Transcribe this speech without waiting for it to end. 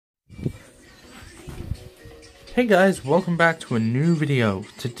Hey guys, welcome back to a new video.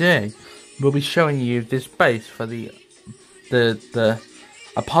 Today we'll be showing you this base for the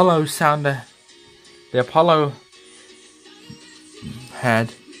Apollo sounder, the Apollo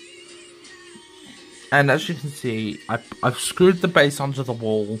head. And as you can see, I've screwed the base onto the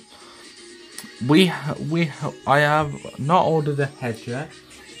wall. I have not ordered a head yet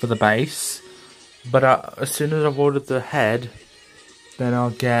for the base, but as soon as I've ordered the head, then I'll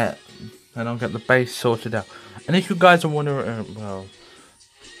get the base sorted out. And if you guys are wondering, well,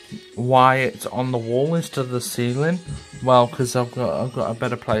 why it's on the wall instead of the ceiling, well, because I've got a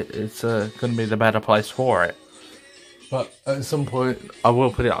better place. It's going to be the better place for it. But at some point, I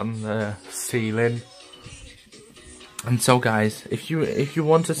will put it on the ceiling. And so, guys, if you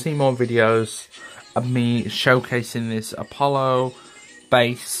want to see more videos of me showcasing this Apollo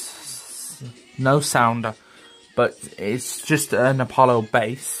base, no sounder, but it's just an Apollo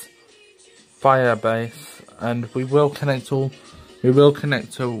base, firebase, and we will get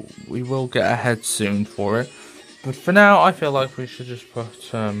a head soon for it. But for now, I feel like we should just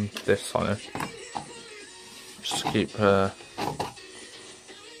put this on it, just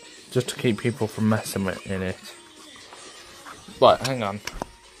to keep people from messing with in it. But hang on,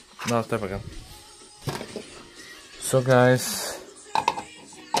 no, there we go. So guys,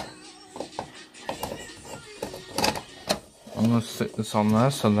 I'm gonna stick this on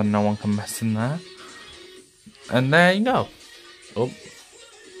there so that no one can mess in there. And there you go. Oh,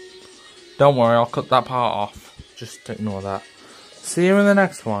 don't worry, I'll cut that part off. Just ignore that. See you in the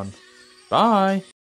next one. Bye.